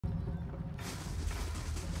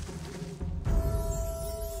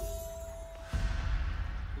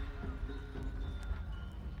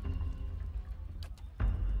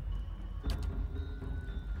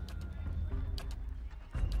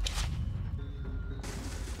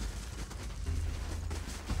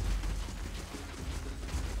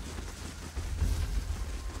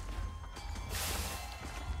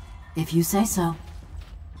If you say so.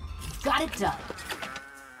 Got it done.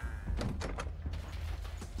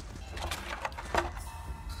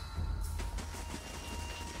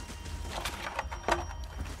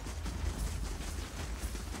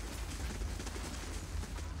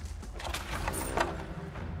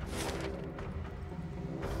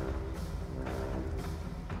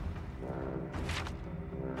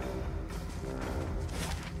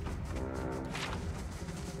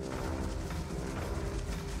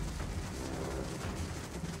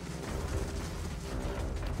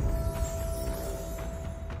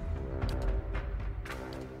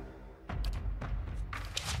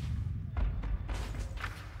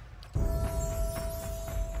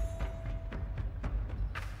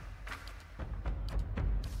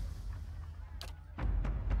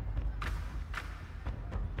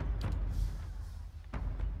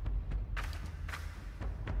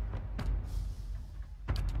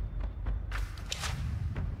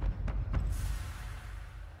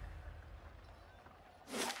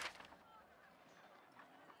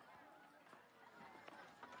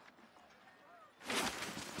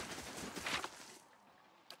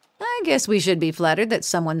 I guess we should be flattered that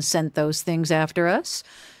someone sent those things after us,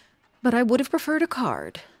 but I would have preferred a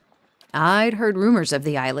card. I'd heard rumors of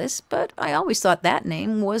the eyeless, but I always thought that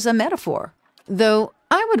name was a metaphor. Though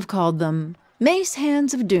I would have called them Mace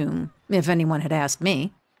Hands of Doom, if anyone had asked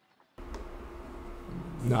me.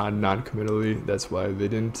 Non-committally, that's why they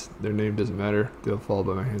didn't. Their name doesn't matter. They'll fall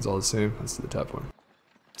by my hands all the same. That's the top one.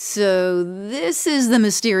 So this is the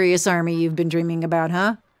mysterious army you've been dreaming about,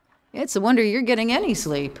 huh? It's a wonder you're getting any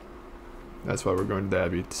sleep. That's why we're going to the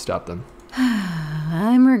Abbey, to stop them.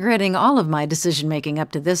 I'm regretting all of my decision-making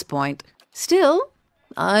up to this point. Still,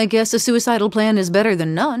 I guess a suicidal plan is better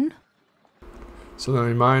than none. So let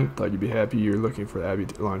me mind. Thought you'd be happy. You were looking for the Abbey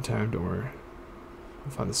a long time. Don't worry.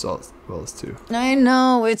 I'll find the salt wells too. I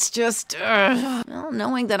know, it's just... well,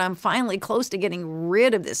 knowing that I'm finally close to getting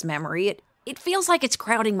rid of this memory, it feels like it's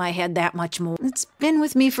crowding my head that much more. It's been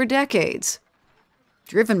with me for decades.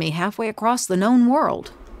 Driven me halfway across the known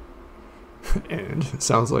world. And it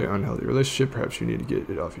sounds like an unhealthy relationship. Perhaps you need to get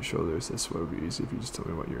it off your shoulders. This would be easy if you just tell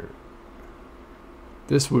me what you're...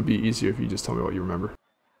 This would be easier if you just tell me what you remember.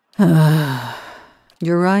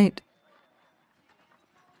 You're right.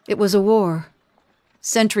 It was a war.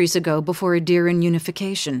 Centuries ago, before Adirian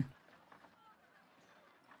unification.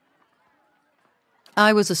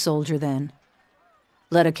 I was a soldier then.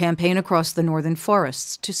 Led a campaign across the northern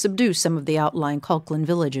forests to subdue some of the outlying Culklin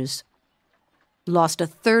villages. Lost a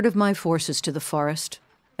third of my forces to the forest,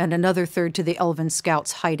 and another third to the elven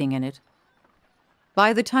scouts hiding in it.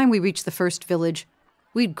 By the time we reached the first village,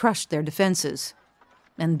 we'd crushed their defenses,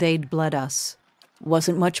 and they'd bled us.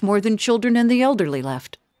 Wasn't much more than children and the elderly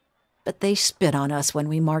left, but they spit on us when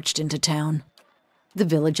we marched into town. The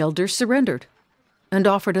village elders surrendered, and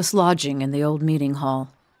offered us lodging in the old meeting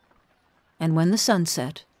hall. And when the sun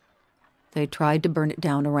set, they tried to burn it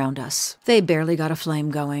down around us. They barely got a flame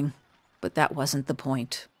going. But that wasn't the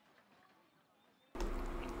point.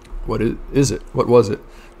 What is it? What was it?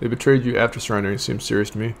 They betrayed you after surrendering. Seems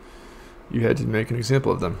serious to me. You had to make an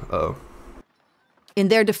example of them. Uh-oh. In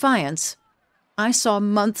their defiance, I saw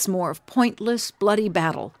months more of pointless, bloody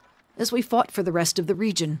battle as we fought for the rest of the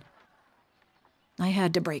region. I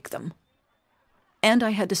had to break them. And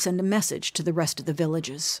I had to send a message to the rest of the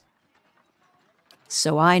villages.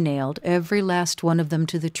 So I nailed every last one of them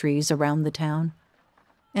to the trees around the town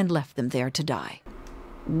and left them there to die.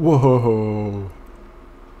 Whoa.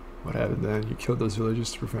 What happened then? You killed those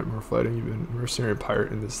villagers to prevent more fighting. You've been a mercenary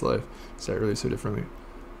pirate in this life. Is that really so differently?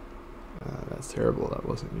 That's terrible. That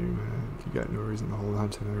wasn't you, man. You got no reason to hold on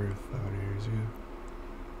to another 500 years ago.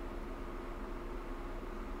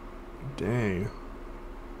 Dang.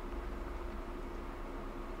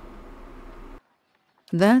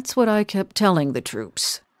 That's what I kept telling the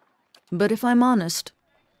troops. But if I'm honest,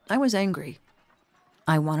 I was angry.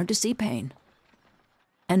 I wanted to see pain.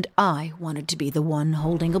 And I wanted to be the one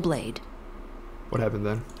holding a blade. What happened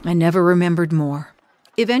then? I never remembered more.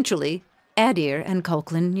 Eventually, Adir and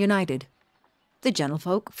Culklin united. The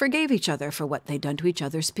gentlefolk forgave each other for what they'd done to each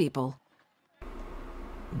other's people.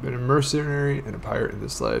 You've been a mercenary and a pirate in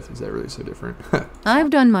this life. Is that really so different? I've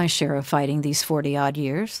done my share of fighting these 40-odd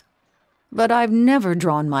years. But I've never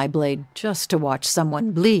drawn my blade just to watch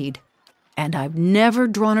someone bleed. And I've never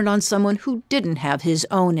drawn it on someone who didn't have his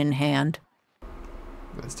own in hand.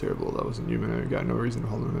 That's terrible. That wasn't you, man. I got no reason to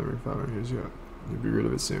hold on memory 500 years ago. You'll be rid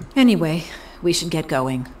of it soon. Anyway, we should get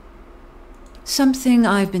going. Something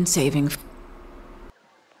I've been saving.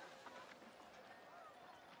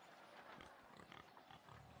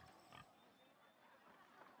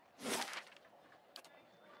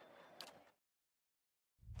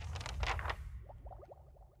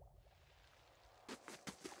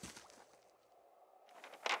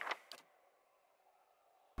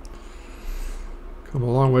 Come a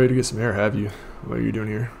long way to get some air, have you? What are you doing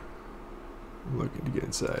here? I'm looking to get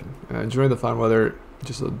inside. Enjoying the fine weather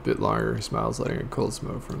just a bit longer. He smiles, letting a cold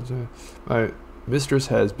smoke from his hand. My mistress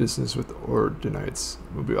has business with the Ondrites.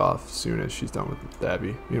 We'll be off soon as she's done with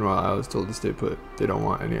Abby. Meanwhile, I was told to stay put. They don't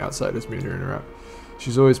want any outsiders meandering around.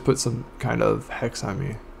 She's always put some kind of hex on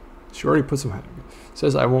me. She already put some hex.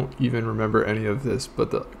 Says I won't even remember any of this,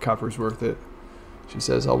 but the copper's worth it. She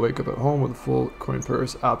says I'll wake up at home with a full coin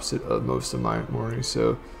purse, opposite of most of my mornings,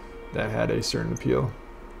 so that had a certain appeal.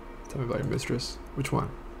 Tell me about your mistress. Which one?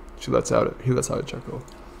 He lets out a chuckle.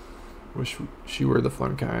 Wish she were the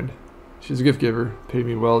fun kind. She's a gift giver. Paid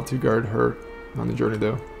me well to guard her on the journey,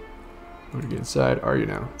 though. Going to get inside. Are you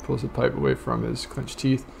now? Pulls the pipe away from his clenched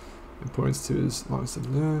teeth and points to his long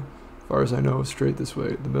stem. As far as I know, straight this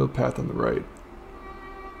way. The middle path on the right.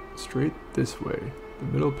 Straight this way. The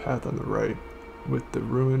middle path on the right. With the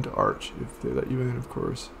ruined arch, if they let you in, of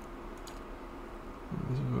course.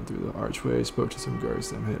 As we went through the archway, spoke to some guards,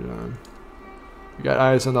 then headed on. We got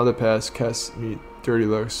eyes on the other pass, cast me dirty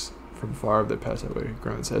looks from far, they pass that way.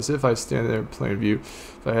 Grunts, as if I stand there in plain view.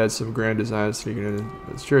 If I had some grand design sneaking in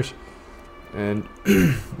this church. And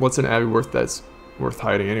what's an abbey worth that's worth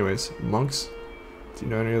hiding anyways? Monks? Do you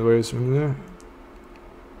know any other ways from there?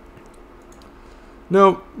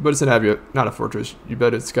 No, but it's an abbey, not a fortress. You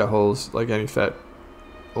bet it's got holes, like any fat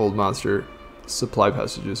old monster. Supply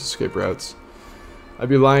passages, escape routes. I'd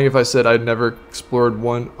be lying if I said I'd never explored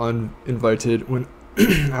one uninvited when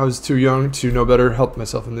I was too young to know better. Help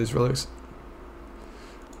myself in these relics.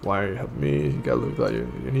 Why are you helping me? You gotta look like you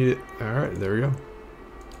need it. Alright, there we go.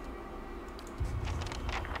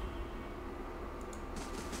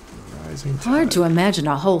 Rising tide. Hard to imagine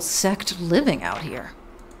a whole sect living out here.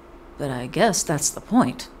 But I guess that's the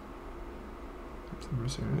point.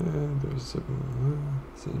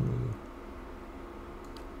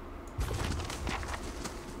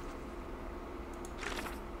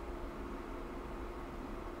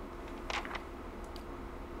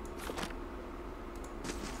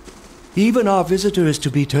 Even our visitor is to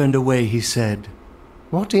be turned away, he said.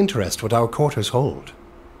 What interest would our quarters hold?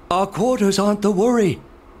 Our quarters aren't the worry.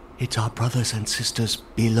 It's our brothers and sisters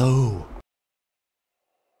below.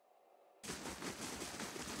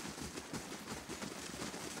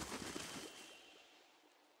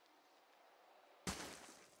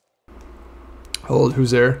 Hold,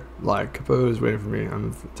 who's there? Like, Capo is waiting for me. I'm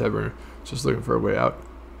in the tavern, just looking for a way out.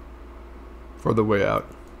 For the way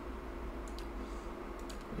out.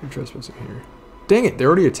 You're trespassing here. Dang it, they're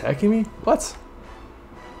already attacking me? What?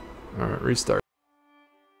 Alright, restart.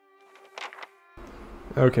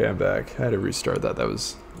 Okay, I'm back. I had to restart that. That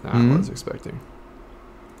was not what I was expecting.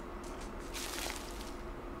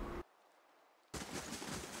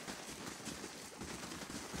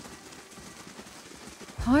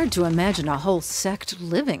 Hard to imagine a whole sect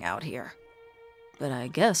living out here. But I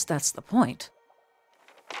guess that's the point.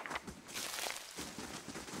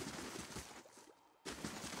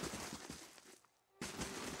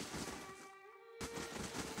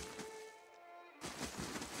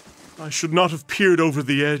 I should not have peered over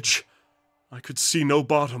the edge. I could see no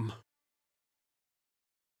bottom.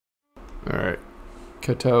 Alright.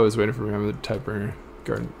 Kato is waiting for me. I'm the Tidebringer.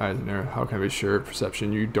 Guard eyes in there. How can I be sure?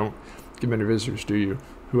 Perception. You don't get many visitors, do you?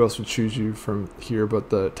 Who else would choose you from here but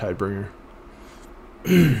the Tidebringer?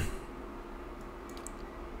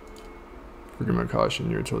 Forgive my caution.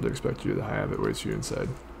 You're told to expect you. The high abbot waits for you inside.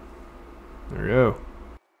 There we go.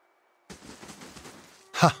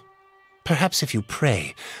 Ha! Perhaps if you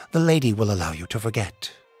pray, the lady will allow you to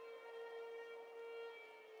forget.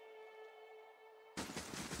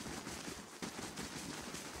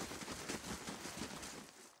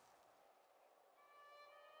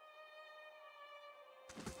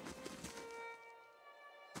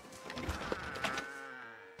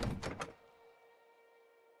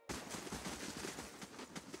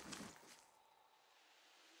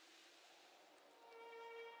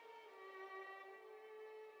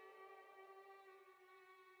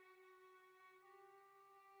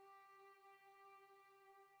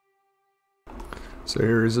 So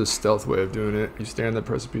here is a stealth way of doing it. You stand on the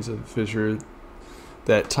precipice of a fissure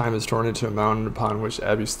that time has torn into a mountain upon which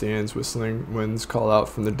Abby stands. Whistling winds call out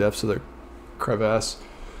from the depths of the crevasse.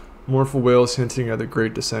 Mournful wails hinting at the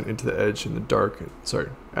great descent into the edge in the dark.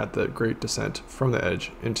 At the great descent from the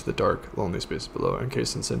edge into the dark, lonely space below.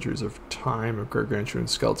 Encased in centuries of time, a gargantuan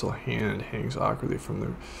skeletal hand hangs awkwardly from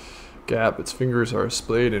the gap. Its fingers are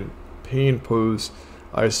splayed in pain pose,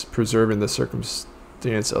 ice preserving the circumstance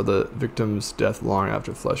of the victim's death long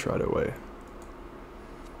after flesh rotted away.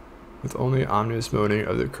 With only ominous moaning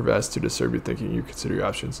of the crevasse to disturb your thinking, you consider your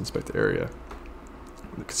options, inspect the area.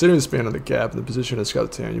 Considering the span of the gap and the position of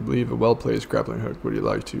Skeletal Hand, you believe a well-placed grappling hook would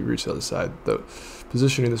allow you to reach the other side. Though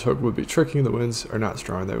positioning this hook would be tricky, and the winds are not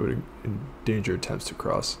strong, that would endanger attempts to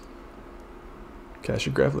cross. Cast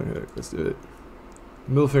your grappling hook. Let's do it.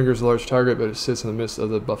 The middle finger is a large target, but it sits in the midst of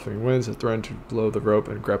the buffeting winds that threaten to blow the rope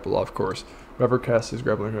and grapple off course. Whoever casts his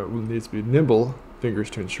grappling hook will need to be nimble fingers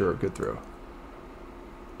to ensure a good throw.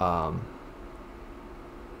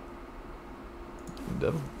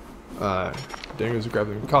 Devil. Dango's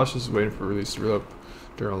grappling cautious, waiting for release of the rope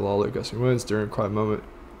during a lull of gusting winds. During a quiet moment,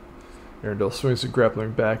 Arendelle swings the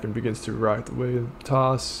grappling back and begins to rock the way and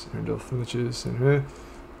toss. Arendelle flinches and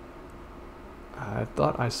I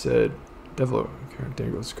thought I said Devil.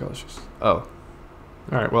 Dango's cautious. Oh.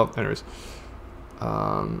 Alright, well, anyways.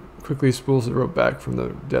 Quickly spools the rope back from the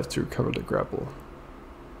depth to recover the grapple.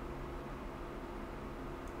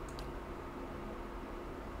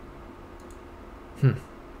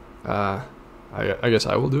 I guess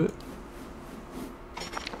I will do it.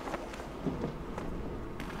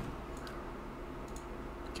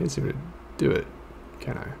 Can't seem to do it,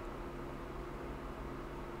 can I?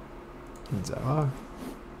 Zawa.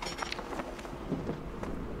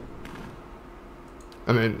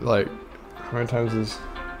 I mean, like, how many times is...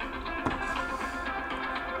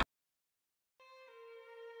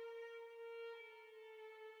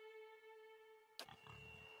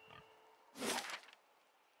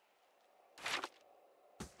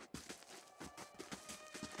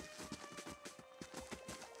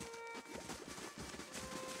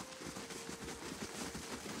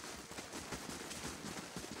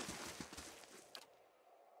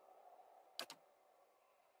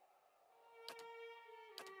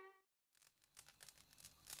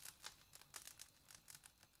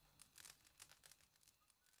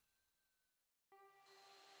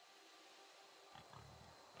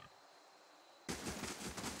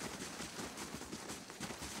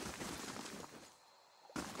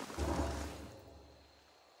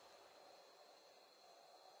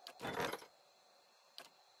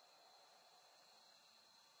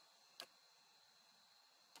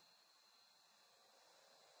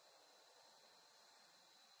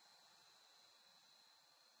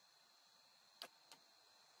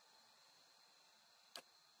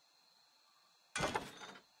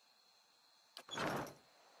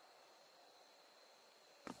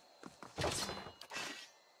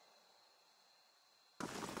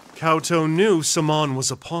 Kauto knew Saman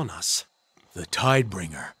was upon us. The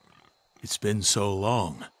Tidebringer. It's been so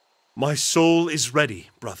long. My soul is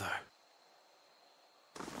ready, brother.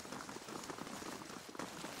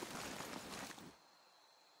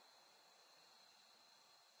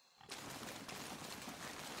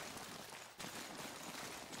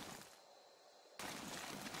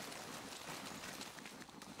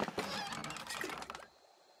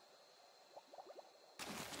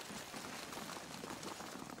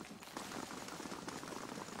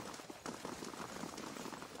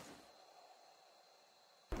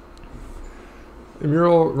 The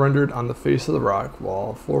mural rendered on the face of the rock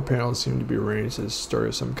wall. 4 panels seem to be arranged as a story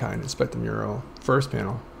of some kind. Inspect the mural. First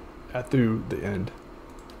panel, Athu, the end.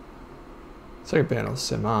 Second panel,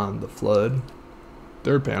 Seman, the flood.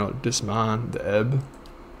 Third panel, Disman, the ebb.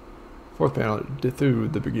 Fourth panel,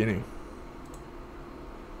 Dithu, the beginning.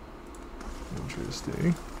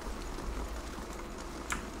 Interesting.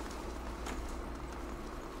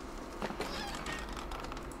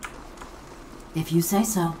 If you say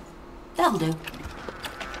so. That'll do.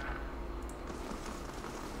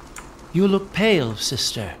 You look pale,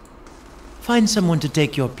 sister. Find someone to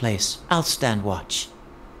take your place. I'll stand watch.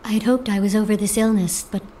 I'd hoped I was over this illness,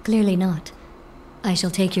 but clearly not. I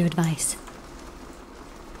shall take your advice.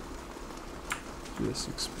 Just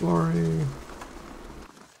exploring.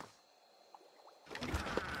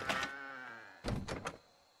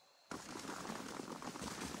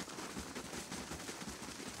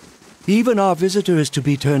 Even our visitor is to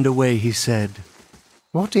be turned away, he said.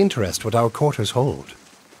 What interest would our quarters hold?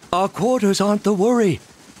 Our quarters aren't the worry.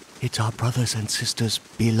 It's our brothers and sisters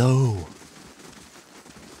below.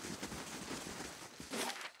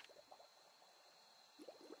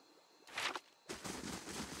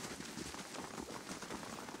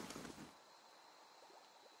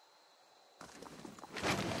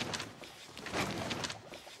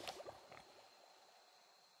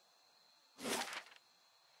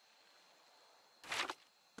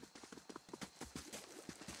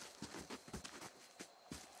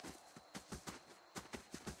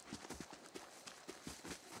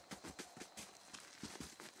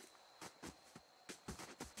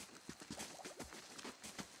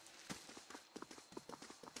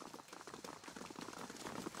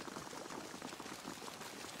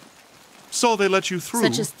 saw they let you through.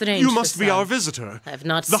 Such a strange You must be facade. our visitor. I've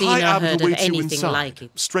not The seen High or Abbot heard of awaits you anything inside. like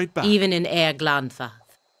it. Straight back. Even in Air Glanfath.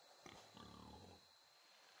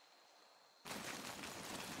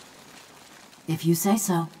 If you say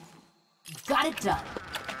so. Got it done.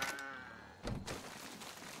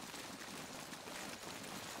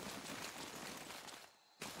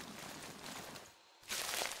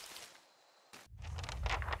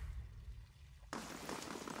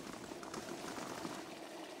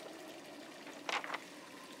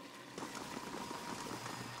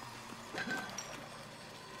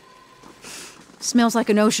 Smells like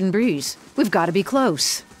an ocean breeze. We've got to be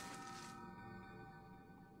close.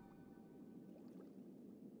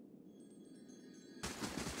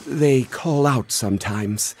 They call out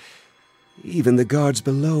sometimes. Even the guards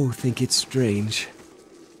below think it's strange.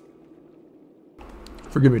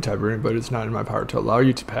 Forgive me, Tiberian, but it's not in my power to allow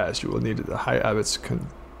you to pass. You will need the High Abbot's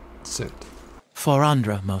consent. For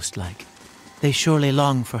Andra, most like. They surely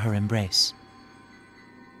long for her embrace.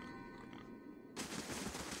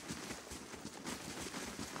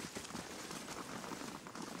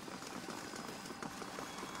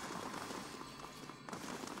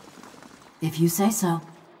 If you say so.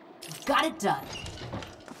 Got it done.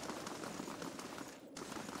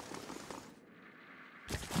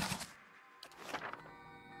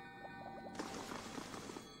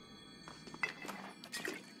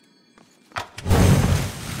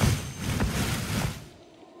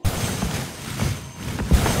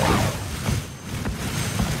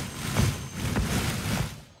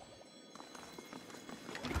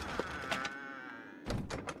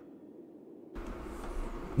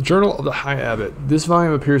 Journal of the High Abbot. This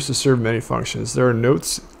volume appears to serve many functions. There are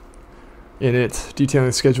notes in it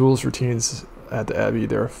detailing schedules, routines at the Abbey.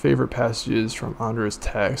 There are favorite passages from Andra's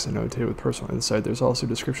text annotated with personal insight. There's also a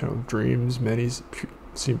description of dreams. Many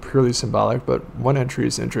seem purely symbolic, but one entry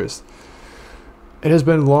is interest. It has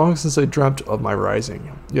been long since I dreamt of my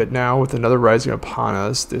rising. Yet now, with another rising upon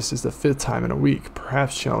us, this is the 5th time in a week.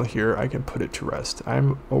 Perhaps, channel here, I can put it to rest.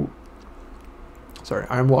 I'm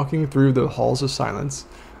walking through the halls of silence.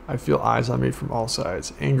 I feel eyes on me from all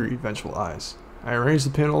sides, angry, vengeful eyes. I arrange the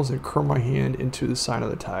panels and curl my hand into the sign of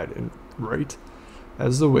the tide, and right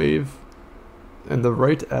as the wave, and the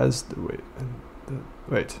right as the wave, and the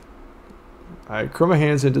wait. I curl my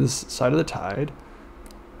hands into the side of the tide,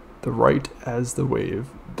 the right as the wave,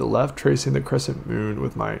 the left tracing the crescent moon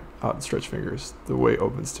with my outstretched fingers. The way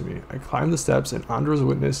opens to me. I climb the steps, and Andra's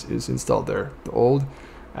witness is installed there, the old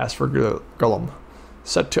Aspergillum,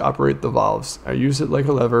 set to operate the valves. I use it like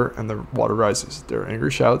a lever, and the water rises. There are angry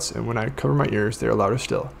shouts, and when I cover my ears, they are louder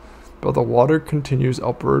still. But the water continues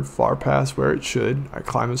upward, far past where it should. I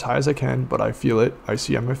climb as high as I can, but I feel it. I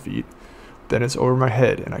see on my feet. Then it's over my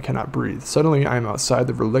head, and I cannot breathe. Suddenly, I am outside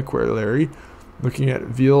the reliquary, looking at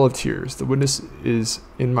veil of tears. The witness is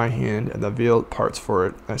in my hand, and the veil parts for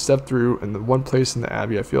it. I step through, and the one place in the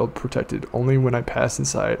Abbey I feel protected. Only when I pass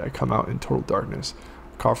inside, I come out in total darkness.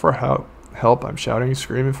 I call for help. I'm shouting,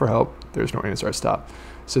 screaming for help. There's no answer. I stop.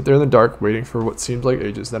 Sit there in the dark, waiting for what seems like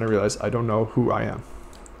ages. Then I realize I don't know who I am.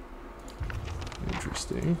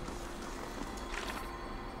 Interesting.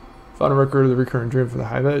 Found a record of the recurring dream from the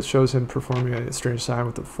High Abbot. It shows him performing a strange sign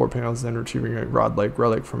with the 4 panels, then retrieving a rod-like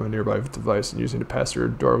relic from a nearby device and using it to pass through a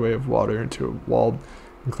doorway of water into a walled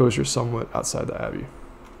enclosure somewhat outside the Abbey.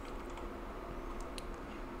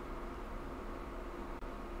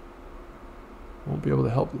 Won't be able to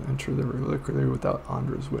help enter the reliquary without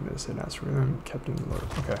Andra's witness, and ask for them kept in the Lord.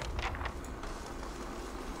 Okay.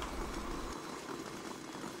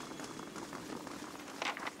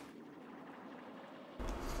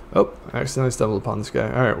 Oh, I accidentally stumbled upon this guy.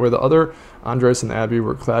 Alright, where the other Andres and the Abbey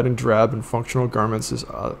were clad in drab and functional garments, his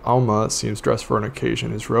Alma seems dressed for an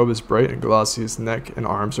occasion. His robe is bright and glossy, his neck and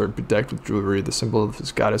arms are bedecked with jewelry. The symbol of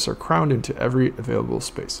his goddess are crowned into every available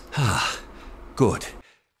space. Ah, good.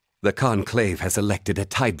 The Conclave has elected a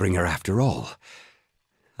Tidebringer after all.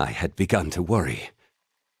 I had begun to worry.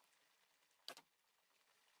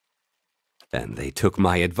 And they took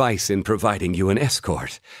my advice in providing you an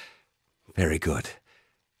escort. Very good.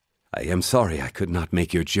 I am sorry I could not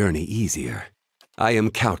make your journey easier. I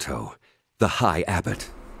am Kauto, the High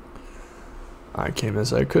Abbot. I came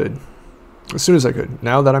as I could. As soon as I could.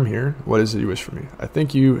 Now that I'm here, what is it you wish for me? I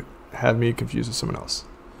think you have me confused with someone else.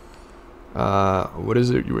 What is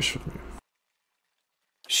it you wish from me?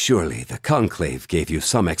 Surely the Conclave gave you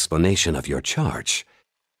some explanation of your charge.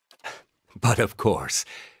 But of course,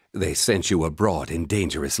 they sent you abroad in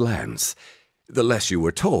dangerous lands. The less you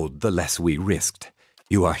were told, the less we risked.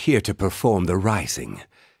 You are here to perform the rising,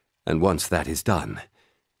 and once that is done,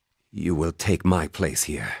 you will take my place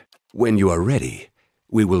here. When you are ready,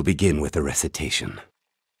 we will begin with the recitation.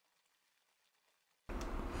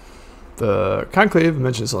 The Conclave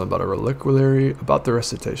mentions something about a reliquary about the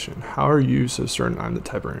recitation. How are you so certain I'm the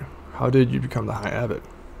Tidebringer? How did you become the High Abbot?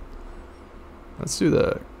 Let's do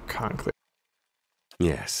the Conclave.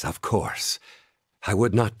 Yes, of course. I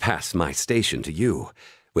would not pass my station to you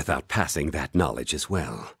without passing that knowledge as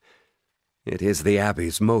well. It is the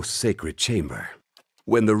Abbey's most sacred chamber.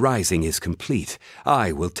 When the rising is complete,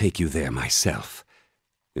 I will take you there myself.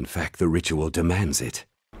 In fact, the ritual demands it.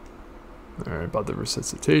 Alright, about the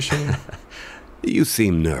resuscitation. You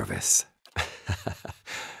seem nervous.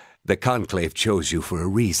 The Conclave chose you for a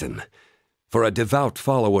reason. For a devout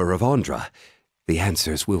follower of Ondra, the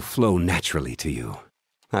answers will flow naturally to you.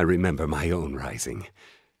 I remember my own rising.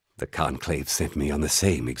 The Conclave sent me on the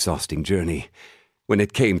same exhausting journey. When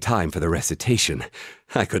it came time for the recitation,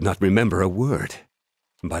 I could not remember a word.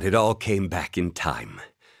 But it all came back in time.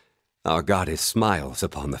 Our goddess smiles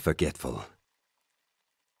upon the forgetful.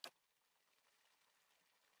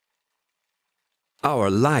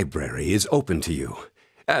 Our library is open to you,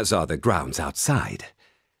 as are the grounds outside.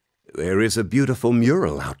 There is a beautiful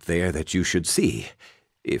mural out there that you should see,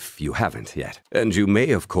 if you haven't yet. And you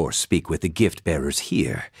may, of course, speak with the gift-bearers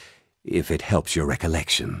here, if it helps your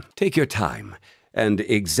recollection. Take your time and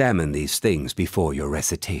examine these things before your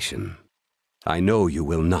recitation. I know you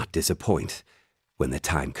will not disappoint when the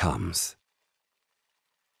time comes.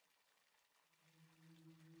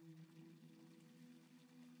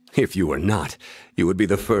 If you were not, you would be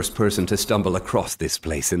the first person to stumble across this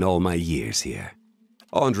place in all my years here.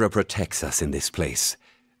 Ondra protects us in this place.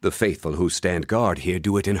 The faithful who stand guard here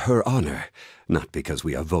do it in her honor, not because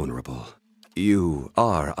we are vulnerable. You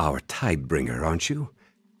are our Tidebringer, aren't you?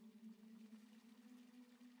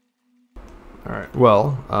 Alright,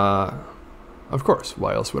 well, of course.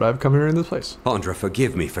 Why else would I have come here in this place? Ondra,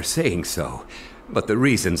 forgive me for saying so, but the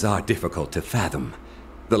reasons are difficult to fathom.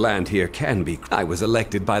 The land here can be... I was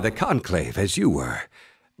elected by the Conclave, as you were.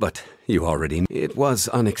 But you already... It was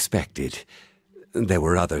unexpected. There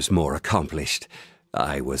were others more accomplished.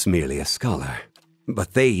 I was merely a scholar.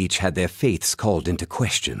 But they each had their faiths called into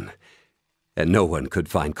question. And no one could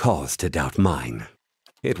find cause to doubt mine.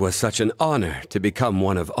 It was such an honor to become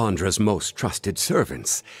one of Ondra's most trusted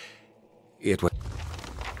servants. It was...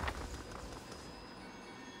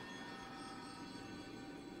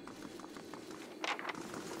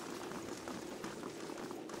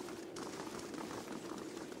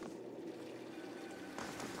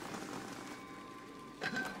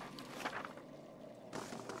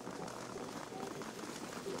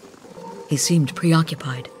 He seemed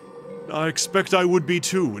preoccupied. I expect I would be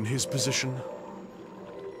too in his position.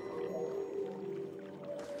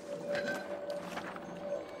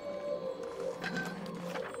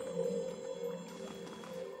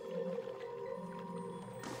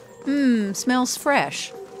 Smells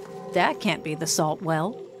fresh. That can't be the salt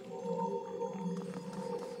well.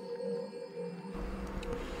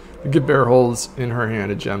 The good bear holds in her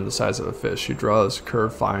hand a gem the size of a fish. She draws a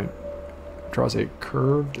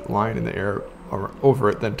curved line in the air over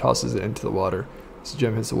it, then tosses it into the water. As the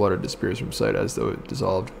gem hits the water, it disappears from sight as though it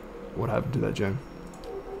dissolved. What happened to that gem?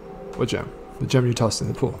 What gem? The gem you tossed in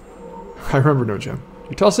the pool. I remember no gem.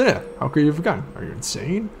 You tossed it in. How could you have forgotten? Are you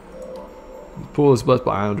insane? The pool is blessed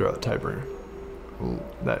by Islander, the Tidebringer.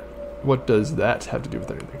 Well, what does that have to do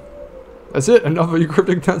with anything? That's it. Enough of your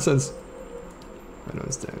cryptic nonsense. I don't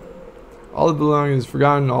understand. All that belongings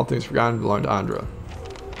forgotten, all things forgotten belong to Ondra.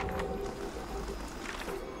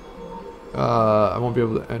 I won't be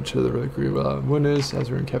able to enter the reliquary without witness.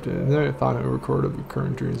 As we're kept in there, I found a record of the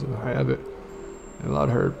current dreams of the High Abbot and allowed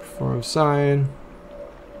her to perform a sign.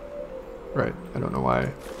 Right, I don't know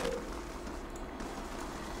why.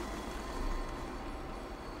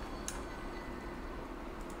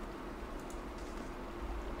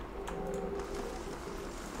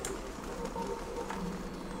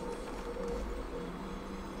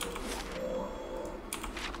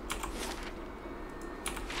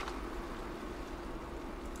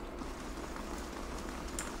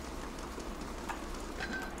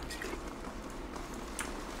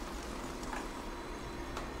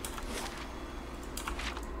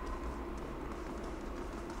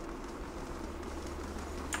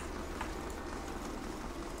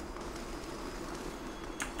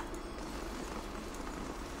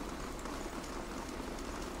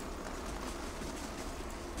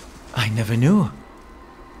 I never knew.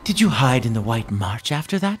 Did you hide in the White March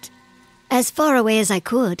after that? As far away as I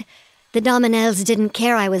could. The Dominels didn't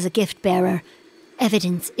care I was a gift bearer.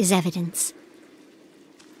 Evidence is evidence.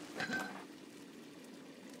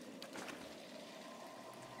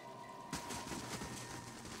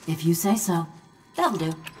 If you say so. That'll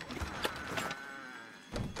do.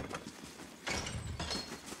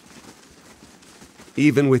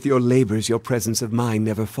 Even with your labors, your presence of mind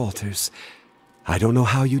never falters. I don't know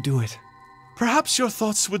how you do it. Perhaps your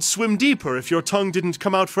thoughts would swim deeper if your tongue didn't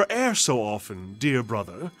come out for air so often, dear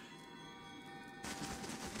brother.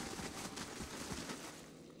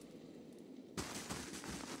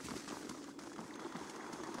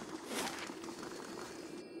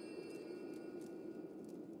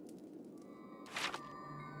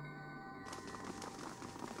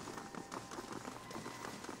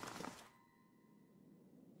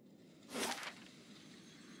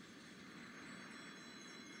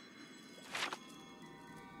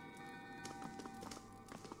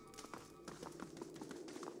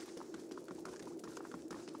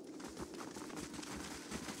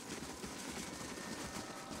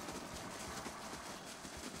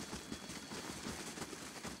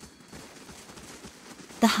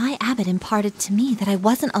 The High Abbot imparted to me that I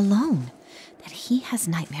wasn't alone, that he has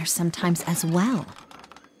nightmares sometimes as well.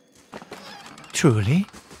 Truly?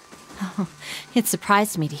 Oh, it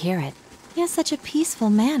surprised me to hear it. He has such a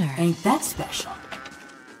peaceful manner. Ain't that special?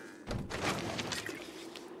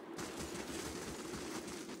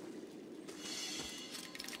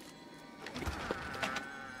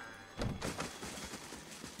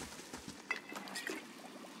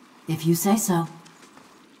 If you say so.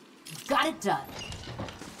 Got it done.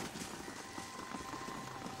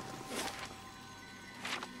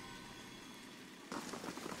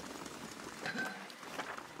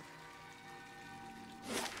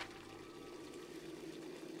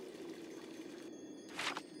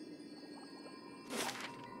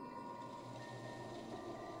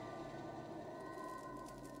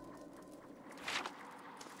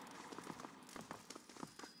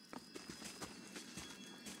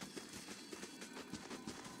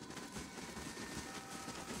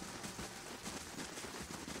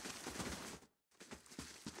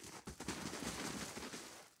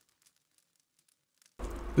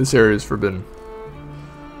 This area is forbidden.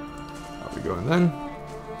 Are we going then?